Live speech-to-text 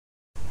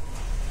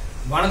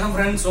வணக்கம்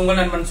ஃப்ரெண்ட்ஸ், உங்கள்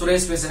நண்பன்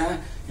சுரேஷ் பேசுறேன்.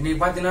 இன்னைக்கு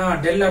பாத்தீங்கன்னா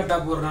டெல்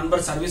லேப்டாப் ஒரு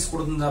நண்பர் சர்வீஸ்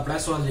கொடுத்திருந்தாப்ல.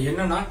 சோ அதுல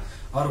என்னன்னா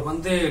அவருக்கு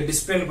வந்து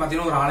டிஸ்பிளேல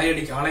பாத்தீங்கன்னா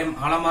ஒரு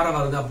அலமார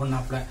வருது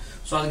அப்படின்னாப்ல.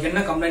 சோ அதுக்கு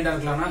என்ன கம்ப்ளைண்டா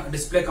இருக்கலாம்னா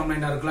டிஸ்பிளே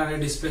கம்ப்ளைண்டா இருக்கலாம்,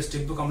 டிஸ்பிளே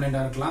ஸ்டிப்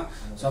கம்ப்ளைண்டா இருக்கலாம்.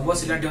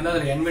 சப்போஸ் இல்லாட்டி வந்து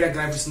அதுல NVIDIA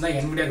கிராபிக்ஸ் இருந்தா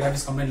NVIDIA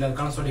கிராபிக்ஸ் கம்ப்ளைண்ட்ல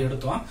இருக்கான்னு சொல்லி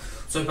எடுத்தோம்.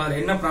 சோ இப்ப அதுல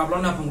என்ன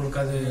ப்ராப்ளம்னு அப்ப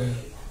உங்களுக்கு அது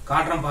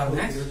காட்டுறேன்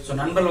பாருங்க. சோ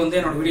நண்பர்கள் வந்து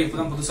என்னோட வீடியோ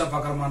இப்பதான் புதுசா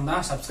பாக்குற மாதிரி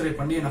தான் சப்ஸ்கிரைப்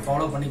பண்ணி என்ன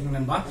ஃபாலோ பண்ணிக்கணும்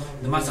நண்பா.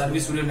 இந்த மாதிரி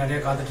சர்வீஸ் வீடியோ நிறைய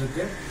காத்துட்டு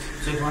இருக்கு.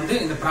 சோ இப்ப வந்து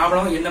இந்த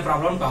ப்ராப்ளம் என்ன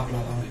ப்ராப்ளம்னு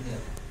பாக்கலாம்.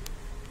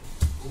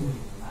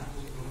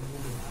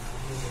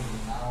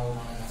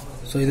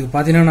 ஸோ இதுக்கு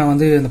பார்த்தீங்கன்னா நான்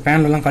வந்து இந்த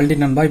பேனல்லாம்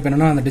கழட்டிட்டு நண்பா. இப்போ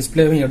என்னன்னா அந்த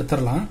டிஸ்பிளேவையும்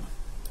எடுத்துடலாம்.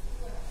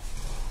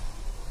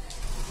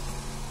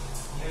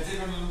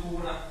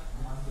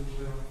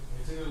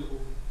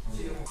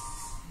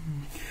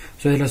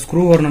 ஸோ இதில்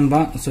ஸ்க்ரூ வரும் நண்பா.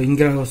 ஸோ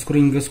இங்கே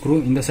ஸ்க்ரூ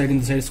இந்த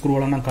சைடு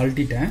ஸ்க்ரூவெல்லாம் நான்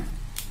கழட்டிட்டேன்.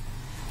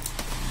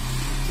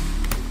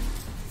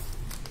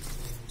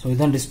 ஸோ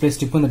இதுதான் டிஸ்பிளே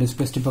ஸ்டிப்பு. இந்த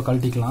டிஸ்பிளே ஸ்டிப்பை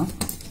கழட்டிக்கலாம்.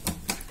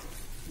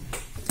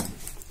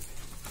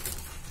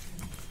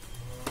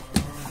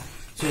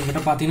 ஸோ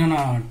இதில் பார்த்தீங்கன்னா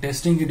நான்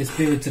டெஸ்டிங்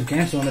டிஸ்பிளே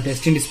வச்சிருக்கேன். ஸோ அந்த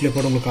டெஸ்டிங் டிஸ்பிளே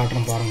கூட உங்களுக்கு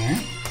காட்டுறேன் பாருங்க.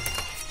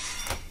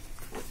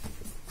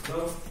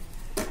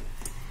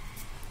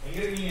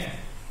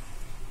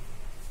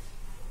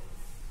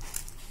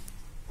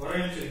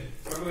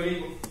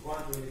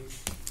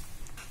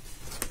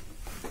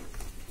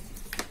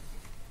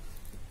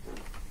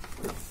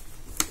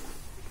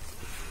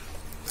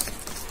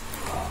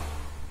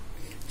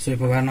 ஸோ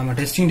இப்போ வேற நம்ம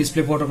டெஸ்டிங்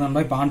டிஸ்பிளே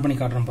போட்டிருக்கோம். இப்போ ஆன் பண்ணி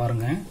காட்டுறேன்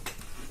பாருங்க.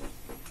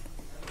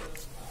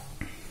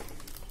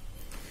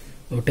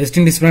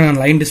 டெஸ்டிங் டிஸ்பிளே நான்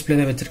லைன் டிஸ்பிளே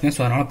தான் வச்சிருக்கேன்.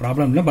 ஸோ அதனால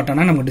ப்ராப்ளம் இல்லை. பட்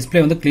ஆனால் நமக்கு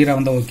டிஸ்பிளே வந்து கிளியரா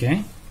வந்தா ஓகே.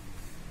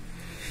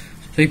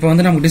 ஸோ இப்போ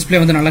வந்து நமக்கு டிஸ்பிளே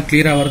வந்து நல்லா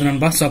கிளியரா வருது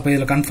நண்பா. ஸோ அப்போ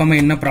இதில் கன்ஃபார்மா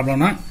என்ன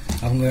ப்ராப்ளம்னா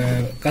அவங்க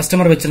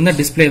கஸ்டமர் வச்சிருந்த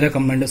டிஸ்பிளே தான்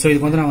கம்ப்ளைண்ட். ஸோ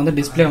இதுக்கு வந்து நான் வந்து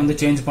டிஸ்பிளே வந்து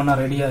சேஞ்ச் பண்ண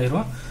ரெடி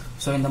ஆயிரும்.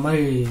 ஸோ இந்த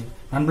மாதிரி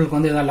நண்பர்களுக்கு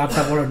வந்து ஏதாவது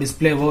லேப்டாப்போட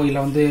டிஸ்பிளேவோ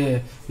இல்லை வந்து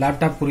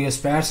லேப்டாப்புக்குரிய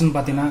ஸ்பேர்ஸ்ன்னு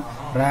பார்த்தீங்கன்னா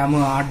RAM,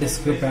 heart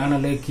disc,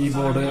 panel,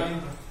 keyboard,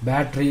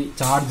 battery,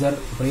 charger,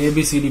 அப்புறம்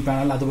ABCD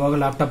பேனல், அதுபோக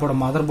லேப்டாப்போட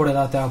மதர் போர்டு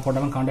ஏதாவது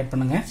தேவைப்பட்டாலும் கான்டாக்ட்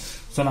பண்ணுங்க.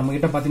 ஸோ நம்ம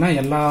கிட்ட பார்த்தீங்கன்னா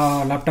எல்லா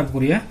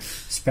லேப்டாப்புக்குரிய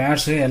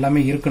ஸ்பேர்ஸ்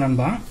எல்லாமே இருக்கு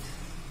நண்பா.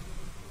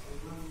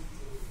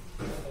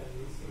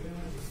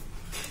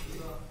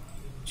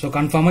 ஸோ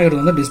கன்ஃபார்மாக இது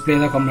வந்து டிஸ்பிளே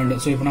தான் கம்ப்ளைண்ட்.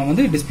 ஸோ இப்போ நான்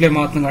வந்து டிஸ்பிளே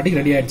மாற்றினங்காட்டி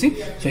ரெடி ஆயிடுச்சு.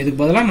 ஸோ இதுக்கு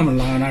பதிலாக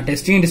நான்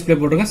டெஸ்டிங் டிஸ்பிளே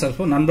போட்டிருக்கேன்.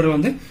 சப்போஸ் நண்பர்கள்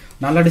வந்து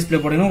நல்ல டிஸ்பிளே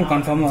போட்டீங்கன்னா உங்களுக்கு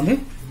கன்ஃபார்மாக வந்து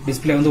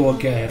டிஸ்பிளே வந்து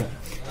ஓகே ஆயிரும்.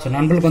 ஸோ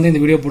நண்பர்களுக்கு வந்து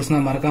இந்த வீடியோ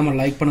பிடிச்சிருந்தா மறக்காம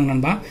லைக் பண்ணுங்க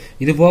நண்பா.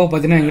 இது போக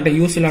பார்த்தீங்கன்னா எங்கிட்ட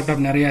யூஸ்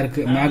லேப்டாப் நிறைய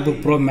இருக்கு. MacBook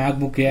Pro,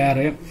 MacBook Air,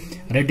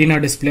 retina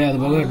display, அது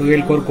போக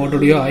twelve core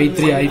கோட்டுடியோ,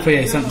 i3, i5,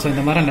 i7. So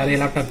இந்த மாதிரி நிறைய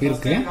லேப்டாப்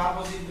இருக்கு.